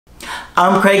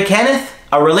I'm Craig Kenneth,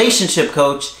 a relationship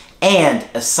coach and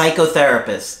a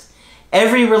psychotherapist.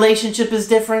 Every relationship is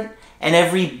different and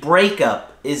every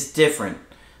breakup is different.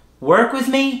 Work with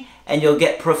me and you'll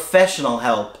get professional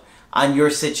help on your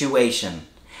situation.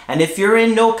 And if you're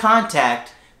in no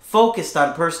contact, focused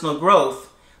on personal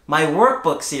growth, my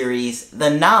workbook series, The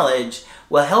Knowledge,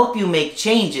 will help you make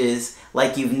changes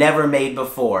like you've never made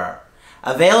before.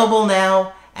 Available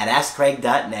now at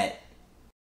AskCraig.net.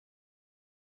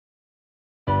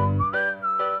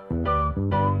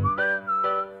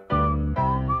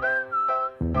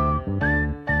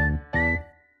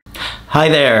 Hi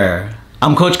there,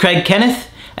 I'm Coach Craig Kenneth,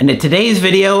 and in today's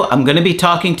video I'm going to be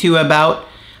talking to you about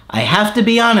I have to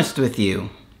be honest with you.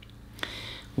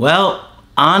 Well,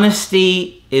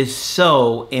 honesty is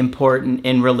so important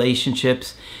in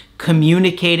relationships,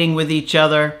 communicating with each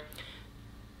other,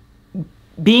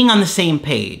 being on the same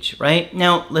page, right?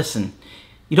 Now, listen,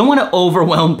 you don't want to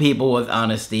overwhelm people with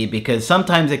honesty because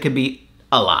sometimes it could be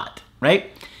a lot,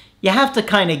 right? You have to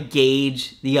kind of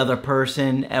gauge the other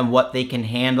person and what they can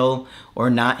handle or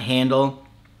not handle,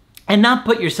 and not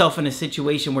put yourself in a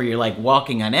situation where you're like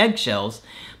walking on eggshells,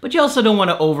 but you also don't want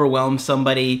to overwhelm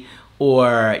somebody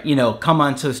or, come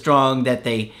on so strong that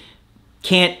they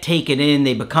can't take it in,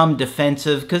 they become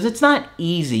defensive, because it's not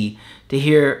easy to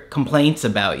hear complaints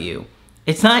about you.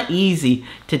 It's not easy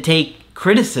to take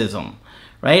criticism,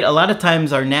 right? A lot of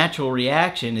times our natural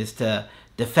reaction is to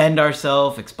defend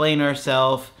ourselves, explain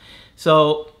ourselves.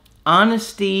 So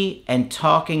honesty and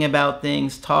talking about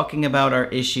things, talking about our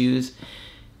issues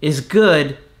is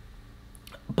good,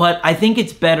 but I think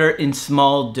it's better in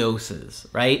small doses,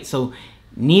 right? So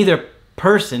neither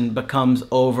person becomes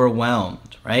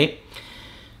overwhelmed, right?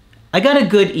 I got a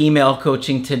good email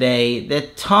coaching today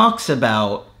that talks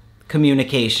about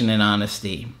communication and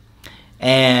honesty.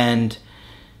 And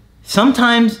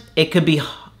sometimes it could be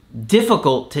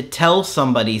difficult to tell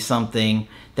somebody something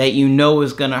that you know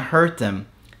is going to hurt them,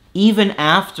 even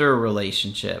after a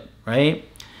relationship, right?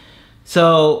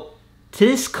 So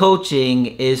this coaching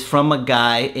is from a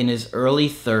guy in his early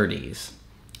 30s,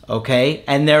 okay?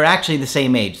 And they're actually the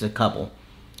same age, the couple.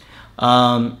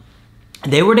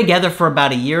 They were together for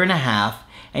about 1.5 years,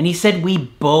 and he said we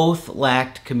both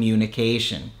lacked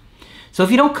communication. So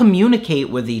if you don't communicate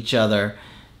with each other,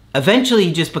 eventually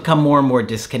you just become more and more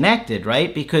disconnected,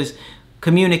 right? Because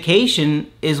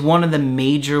communication is one of the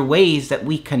major ways that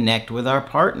we connect with our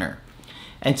partner.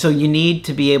 And so you need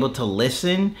to be able to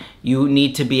listen, you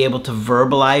need to be able to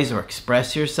verbalize or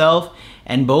express yourself,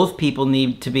 and both people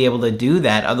need to be able to do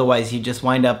that. Otherwise you just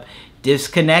wind up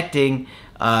disconnecting.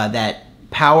 That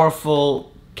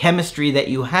powerful chemistry that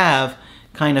you have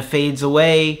kind of fades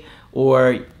away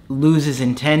or loses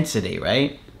intensity,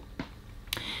 right?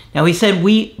 Now he said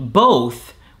we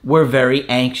both were very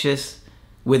anxious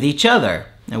with each other.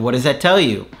 And what does that tell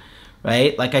you,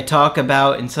 right? Like I talk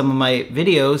about in some of my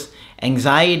videos,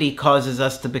 anxiety causes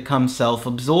us to become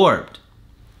self-absorbed.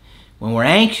 When we're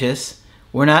anxious,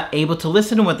 we're not able to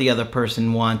listen to what the other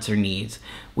person wants or needs.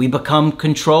 We become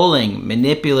controlling,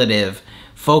 manipulative,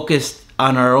 focused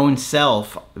on our own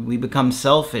self. We become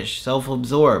selfish,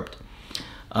 self-absorbed,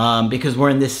 because we're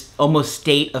in this almost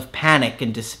state of panic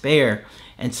and despair.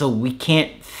 And so we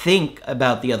can't think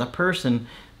about the other person.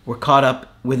 We're caught up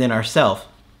within ourselves.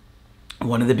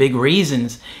 One of the big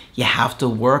reasons you have to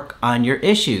work on your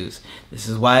issues. This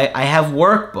is why I have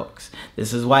workbooks.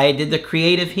 This is why I did the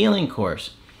creative healing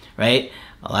course, right?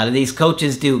 A lot of these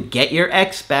coaches do get your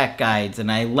ex back guides,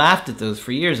 and I laughed at those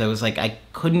for years. I was like, I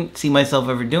couldn't see myself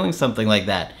ever doing something like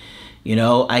that.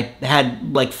 I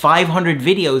had like 500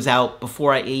 videos out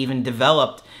before I even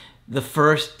developed the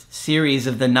first series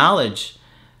of the Knowledge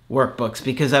workbooks,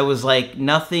 because I was like,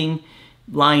 nothing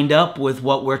lined up with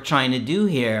what we're trying to do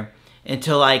here,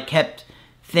 until I kept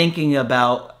thinking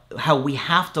about how we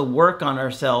have to work on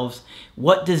ourselves.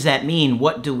 What does that mean?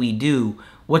 What do we do?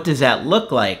 What does that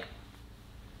look like?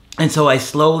 And so I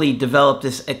slowly developed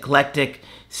this eclectic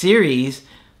series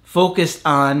focused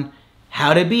on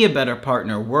how to be a better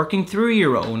partner, working through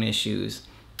your own issues,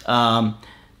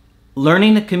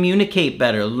 learning to communicate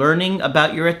better, learning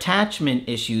about your attachment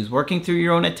issues, working through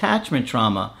your own attachment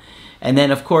trauma. And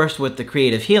then, of course, with the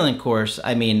creative healing course,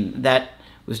 I mean, that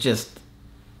was just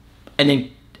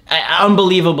an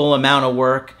unbelievable amount of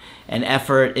work and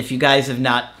effort. If you guys have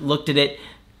not looked at it,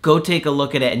 go take a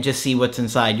look at it and just see what's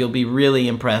inside. You'll be really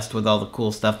impressed with all the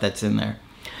cool stuff that's in there.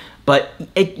 But,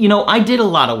 I did a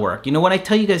lot of work. When I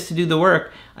tell you guys to do the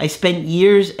work, I spent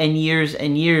years and years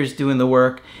and years doing the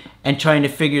work and trying to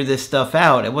figure this stuff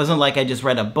out. It wasn't like I just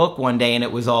read a book one day and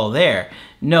it was all there.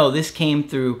 No, this came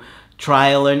through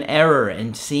trial and error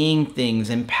and seeing things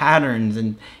and patterns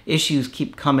and issues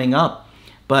keep coming up.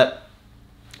 But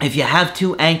if you have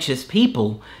two anxious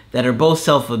people that are both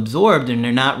self-absorbed and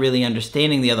they're not really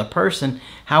understanding the other person,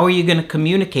 how are you going to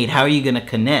communicate? How are you going to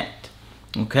connect?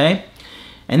 Okay?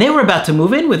 And they were about to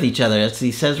move in with each other. As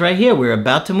he says right here, we're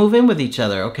about to move in with each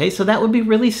other. Okay? So that would be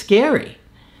really scary.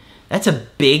 That's a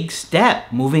big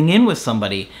step, moving in with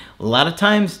somebody. A lot of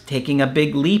times, taking a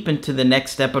big leap into the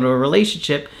next step of a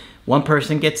relationship, one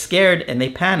person gets scared and they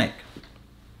panic.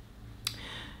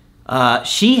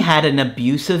 She had an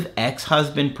abusive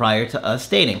ex-husband prior to us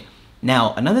dating.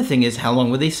 Now, another thing is, how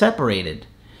long were they separated?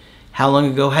 How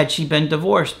long ago had she been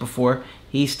divorced before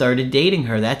he started dating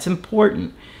her? That's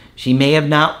important. She may have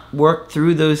not worked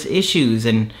through those issues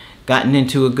and gotten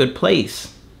into a good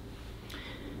place.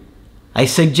 I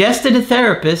suggested a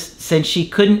therapist since she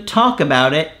couldn't talk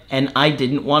about it and I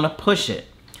didn't want to push it.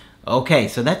 Okay,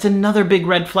 so that's another big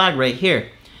red flag right here.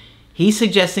 He's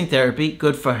suggesting therapy,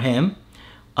 good for him,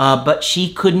 but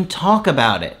she couldn't talk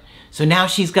about it. So now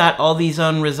she's got all these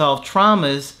unresolved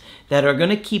traumas that are going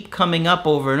to keep coming up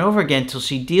over and over again till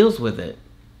she deals with it.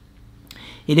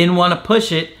 He didn't want to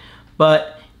push it,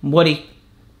 but what he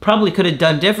probably could have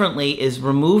done differently is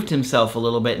removed himself a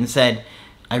little bit and said,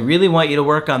 I really want you to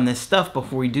work on this stuff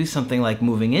before we do something like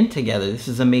moving in together. This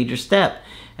is a major step,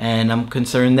 and I'm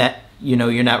concerned that, you know,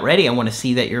 you're not ready. I want to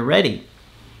see that you're ready.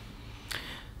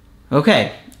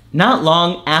 Okay, not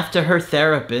long after her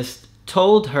therapist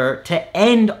told her to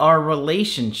end our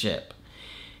relationship,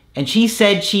 and she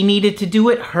said she needed to do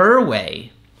it her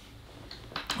way.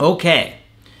 Okay,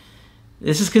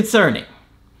 this is concerning.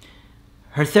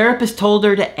 Her therapist told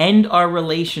her to end our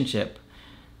relationship.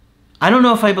 I don't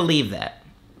know if I believe that.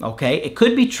 Okay, it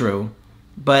could be true,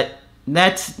 but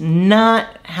that's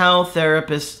not how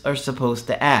therapists are supposed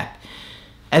to act.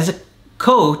 As a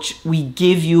coach, we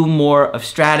give you more of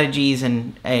strategies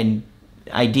and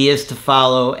ideas to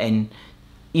follow and,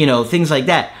 you know, things like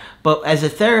that. But as a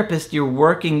therapist, you're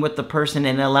working with the person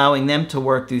and allowing them to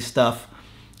work through stuff,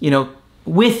 you know,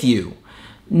 with you.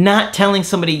 Not telling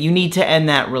somebody you need to end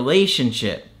that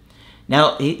relationship.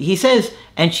 Now, he says,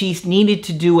 and she needed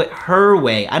to do it her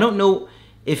way. I don't know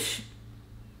if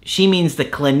she means the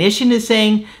clinician is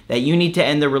saying that you need to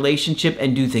end the relationship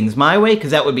and do things my way,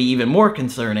 because that would be even more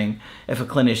concerning if a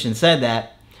clinician said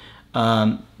that.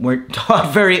 We're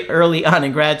taught very early on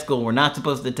in grad school, we're not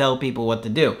supposed to tell people what to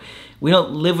do. We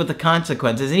don't live with the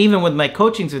consequences. And even with my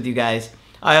coachings with you guys,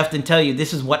 I often tell you,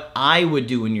 this is what I would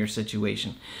do in your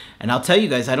situation. And I'll tell you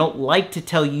guys, I don't like to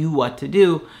tell you what to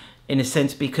do, in a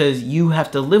sense, because you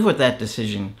have to live with that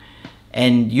decision.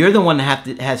 And you're the one that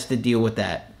has to deal with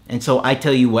that. And so I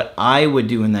tell you what I would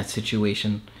do in that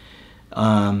situation.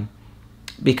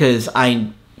 Because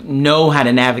I know how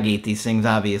to navigate these things,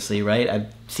 obviously, right?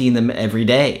 I've seen them every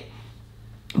day.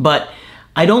 But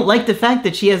I don't like the fact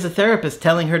that she has a therapist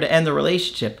telling her to end the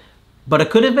relationship. But it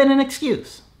could have been an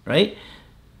excuse, right?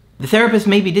 The therapist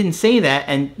maybe didn't say that,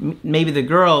 and maybe the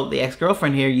girl, the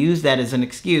ex-girlfriend here, used that as an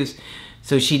excuse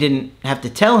so she didn't have to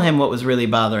tell him what was really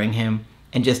bothering him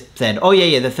and just said, oh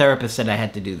yeah, the therapist said I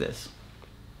had to do this.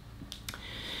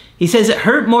 He says, it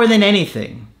hurt more than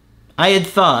anything I had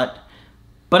thought,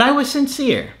 but I was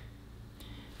sincere.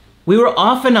 We were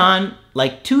off and on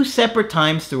like 2 separate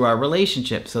times through our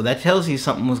relationship, so that tells you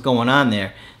something was going on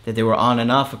there, that they were on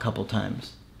and off a couple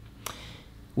times.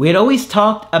 We had always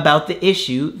talked about the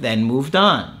issue, then moved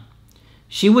on.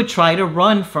 She would try to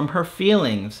run from her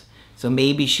feelings, so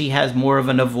maybe she has more of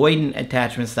an avoidant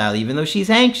attachment style. Even though she's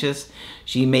anxious,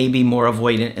 she may be more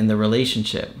avoidant in the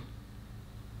relationship.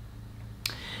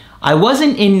 I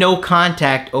wasn't in no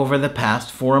contact over the past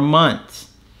 4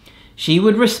 months. She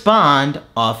would respond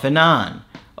off and on.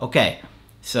 Okay,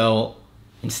 so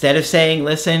instead of saying,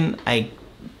 listen,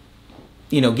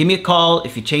 give me a call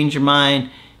if you change your mind,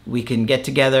 we can get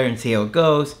together and see how it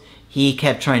goes. He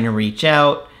kept trying to reach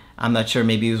out. I'm not sure,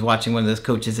 maybe he was watching one of those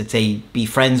coaches that say, be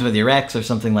friends with your ex or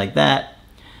something like that.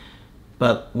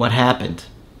 But what happened?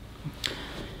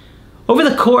 Over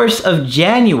the course of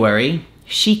January,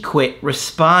 she quit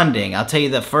responding. I'll tell you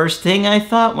the first thing I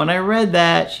thought when I read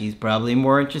that, she's probably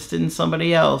more interested in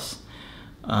somebody else.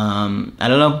 I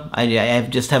don't know. I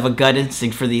just have a gut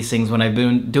instinct for these things when I've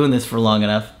been doing this for long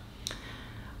enough.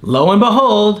 Lo and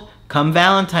behold, come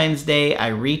Valentine's Day, I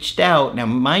reached out. Now,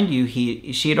 mind you,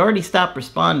 she had already stopped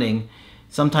responding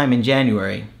sometime in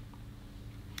January.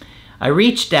 I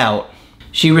reached out.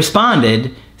 She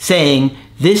responded saying,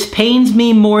 this pains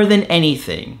me more than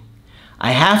anything.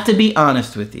 I have to be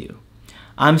honest with you.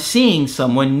 I'm seeing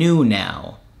someone new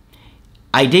now.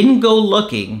 I didn't go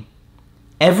looking.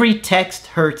 Every text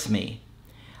hurts me.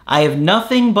 I have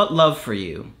nothing but love for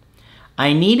you.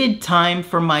 I needed time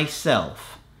for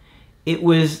myself. It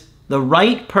was the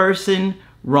right person,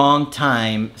 wrong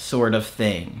time sort of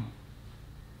thing.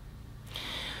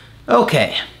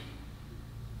 Okay.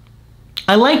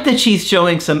 I like that she's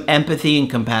showing some empathy and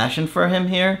compassion for him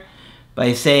here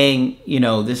by saying, you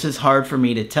know, this is hard for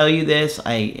me to tell you this.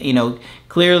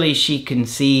 Clearly she can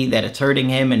see that it's hurting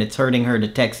him and it's hurting her to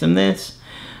text him this.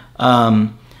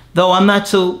 Though I'm not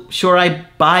so sure I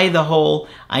buy the whole,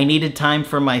 I needed time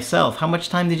for myself. How much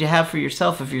time did you have for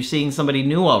yourself if you're seeing somebody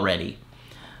new already?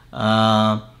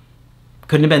 Couldn't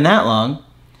have been that long.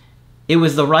 It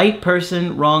was the right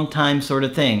person, wrong time sort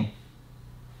of thing.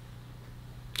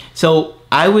 So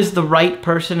I was the right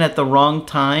person at the wrong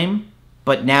time,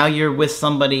 but now you're with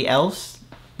somebody else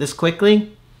this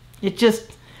quickly? It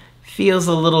just feels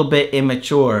a little bit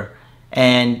immature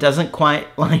and doesn't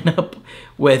quite line up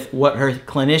with what her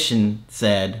clinician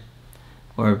said,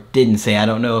 or didn't say. I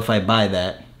don't know if I buy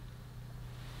that.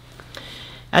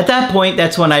 At that point,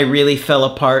 that's when I really fell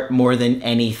apart more than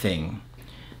anything.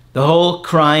 The whole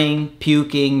crying,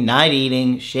 puking, not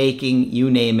eating, shaking, you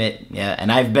name it. Yeah,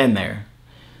 and I've been there.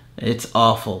 It's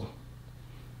awful.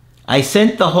 I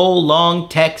sent the whole long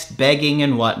text begging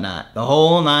and whatnot, the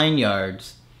whole 9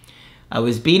 yards. I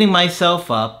was beating myself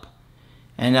up,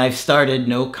 and I've started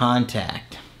no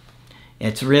contact.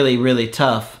 It's really, really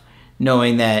tough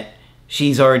knowing that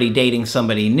she's already dating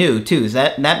somebody new, too.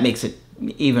 That makes it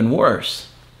even worse.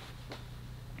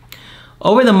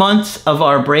 Over the months of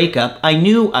our breakup, I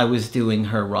knew I was doing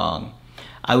her wrong.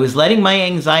 I was letting my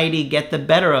anxiety get the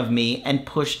better of me and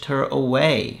pushed her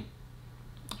away.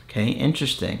 Okay,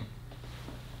 interesting.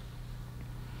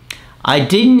 I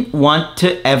didn't want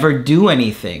to ever do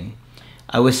anything.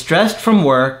 I was stressed from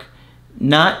work,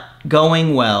 not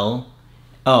going well.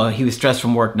 Oh, he was stressed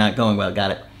from work, not going well.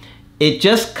 Got it. It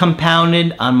just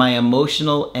compounded on my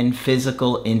emotional and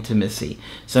physical intimacy.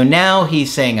 So now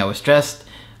he's saying I was stressed,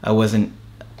 I wasn't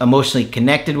emotionally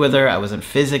connected with her, I wasn't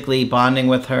physically bonding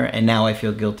with her, and now I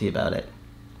feel guilty about it.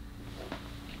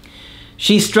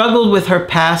 She struggled with her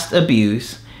past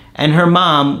abuse, and her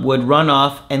mom would run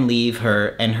off and leave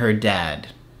her and her dad.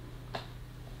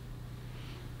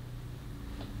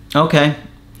 Okay.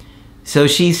 So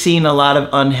she's seen a lot of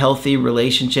unhealthy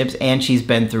relationships and she's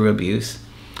been through abuse.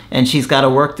 And she's got to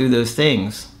work through those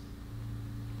things.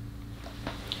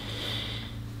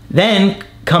 Then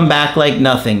come back like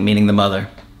nothing, meaning the mother.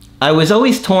 I was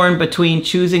always torn between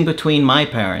choosing between my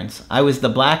parents. I was the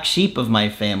black sheep of my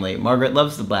family. Margaret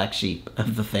loves the black sheep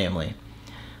of the family.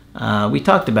 We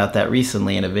talked about that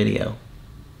recently in a video.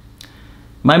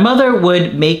 My mother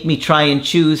would make me try and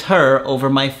choose her over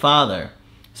my father.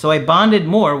 So I bonded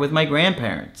more with my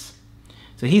grandparents.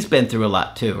 So he's been through a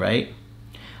lot too, right?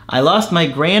 I lost my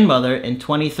grandmother in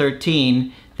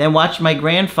 2013, then watched my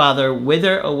grandfather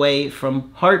wither away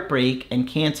from heartbreak and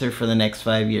cancer for the next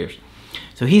 5 years.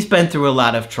 So he's been through a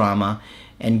lot of trauma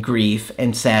and grief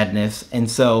and sadness, and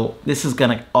so this is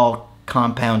going to all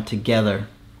compound together.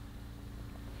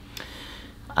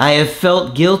 I have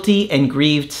felt guilty and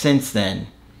grieved since then.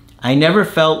 I never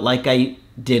felt like I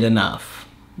did enough.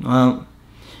 Well,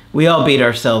 we all beat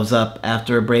ourselves up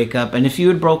after a breakup, and if you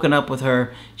had broken up with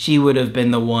her, she would have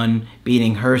been the one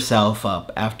beating herself up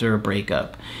after a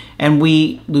breakup. And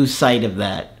we lose sight of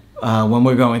that when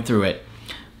we're going through it.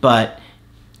 But,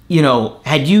 you know,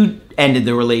 had you ended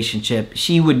the relationship,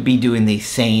 she would be doing the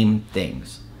same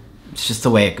things. It's just the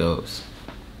way it goes.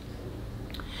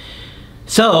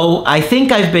 So, I think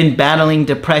I've been battling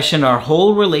depression our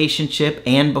whole relationship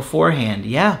and beforehand.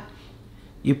 Yeah.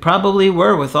 You probably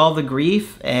were, with all the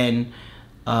grief and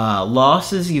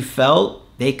losses you felt.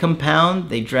 They compound,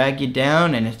 they drag you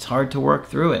down, and it's hard to work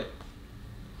through it.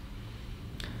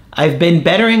 I've been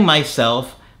bettering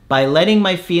myself by letting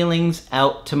my feelings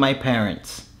out to my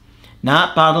parents,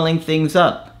 not bottling things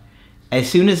up. As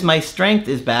soon as my strength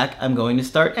is back, I'm going to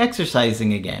start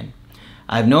exercising again.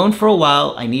 I've known for a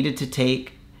while I needed to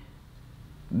make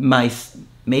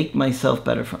myself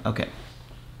better. Okay.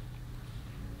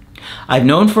 I've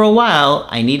known for a while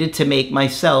I needed to make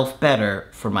myself better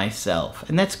for myself.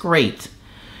 And that's great.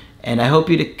 And I hope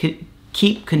you to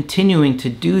keep continuing to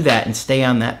do that and stay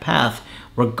on that path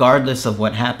regardless of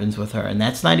what happens with her. And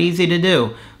that's not easy to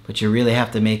do, but you really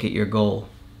have to make it your goal.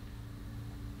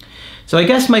 So I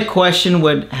guess my question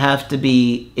would have to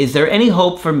be, is there any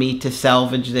hope for me to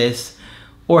salvage this,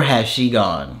 or has she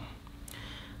gone?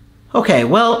 Okay,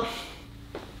 well,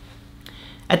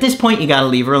 at this point you gotta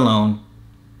leave her alone.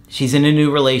 She's in a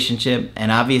new relationship,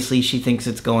 and obviously she thinks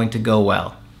it's going to go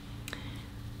well.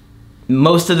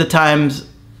 Most of the times,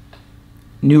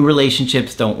 new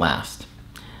relationships don't last.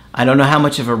 I don't know how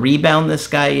much of a rebound this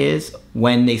guy is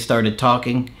when they started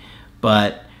talking,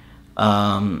 but,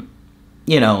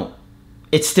 you know,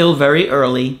 it's still very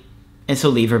early, and so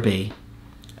leave her be.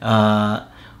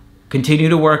 Continue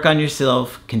to work on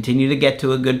yourself, continue to get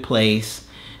to a good place,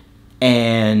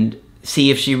 and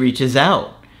see if she reaches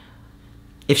out.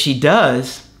 If she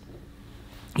does,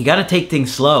 you got to take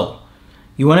things slow.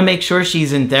 You want to make sure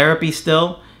she's in therapy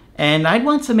still, and I'd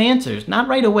want some answers. Not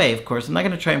right away, of course. I'm not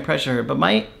going to try and pressure her, but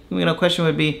my question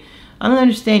would be, I don't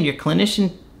understand. Your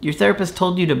clinician, your therapist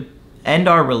told you to end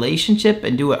our relationship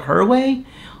and do it her way?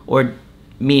 Or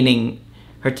meaning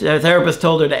her therapist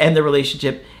told her to end the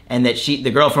relationship and that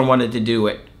the girlfriend wanted to do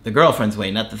it the girlfriend's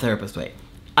way, not the therapist's way.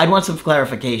 I'd want some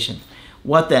clarification,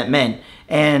 what that meant,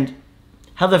 and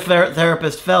how the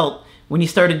therapist felt when you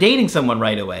started dating someone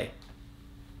right away.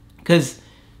 Because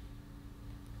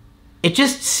it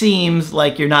just seems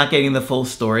like you're not getting the full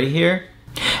story here.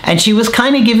 And she was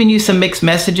kind of giving you some mixed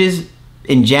messages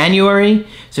in January.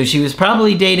 So she was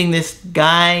probably dating this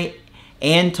guy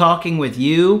and talking with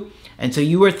you. And so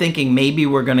you were thinking maybe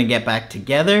we're going to get back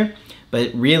together.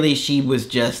 But really she was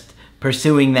just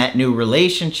pursuing that new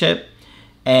relationship.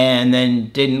 And then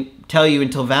didn't tell you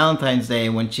until Valentine's Day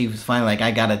when she was finally like,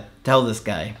 I got to tell this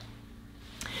guy.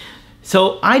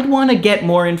 So I'd want to get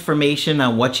more information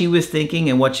on what she was thinking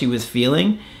and what she was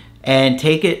feeling and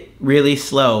take it really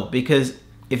slow, because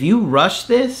if you rush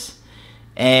this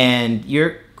and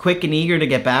you're quick and eager to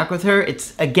get back with her,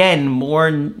 it's again more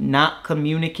not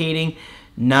communicating,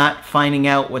 not finding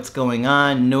out what's going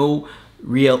on, no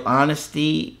real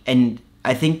honesty. And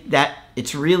I think that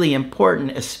it's really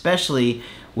important, especially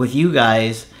with you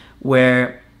guys,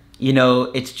 where, you know,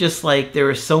 it's just like there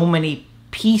are so many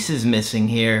pieces missing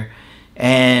here.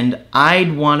 And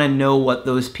I'd want to know what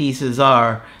those pieces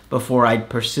are before I'd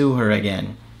pursue her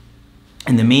again.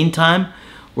 In the meantime,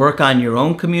 work on your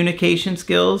own communication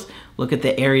skills. Look at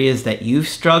the areas that you've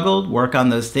struggled. Work on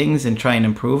those things and try and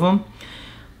improve them.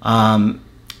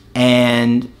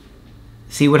 And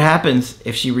see what happens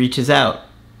if she reaches out.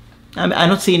 I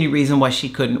don't see any reason why she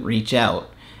couldn't reach out,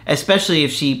 especially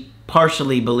if she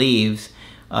partially believes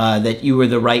that you were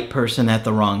the right person at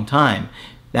the wrong time.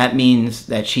 That means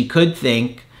that she could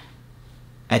think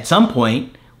at some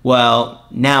point, well,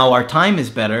 now our time is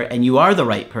better and you are the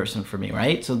right person for me,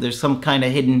 right? So there's some kind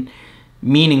of hidden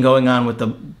meaning going on with the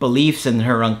beliefs in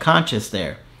her unconscious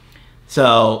there.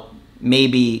 So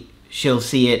maybe she'll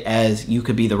see it as you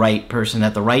could be the right person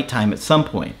at the right time at some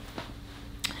point.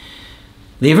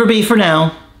 Leave her be for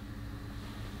now.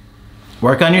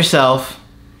 Work on yourself.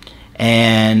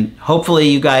 And hopefully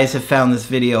you guys have found this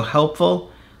video helpful.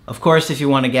 Of course, if you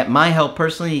want to get my help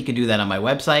personally, you can do that on my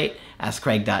website,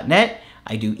 AskCraig.net.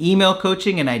 I do email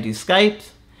coaching and I do Skype.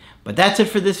 But that's it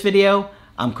for this video.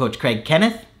 I'm Coach Craig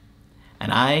Kenneth,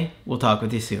 and I will talk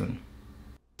with you soon.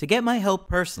 To get my help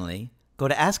personally, go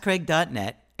to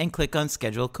AskCraig.net and click on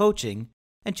Schedule Coaching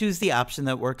and choose the option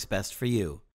that works best for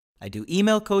you. I do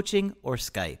email coaching or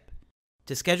Skype.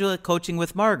 To schedule a coaching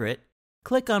with Margaret,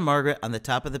 click on Margaret on the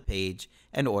top of the page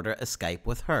and order a Skype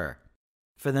with her.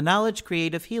 For the Knowledge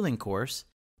Creative Healing course,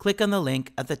 click on the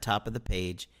link at the top of the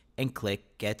page and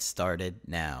click Get Started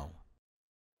Now.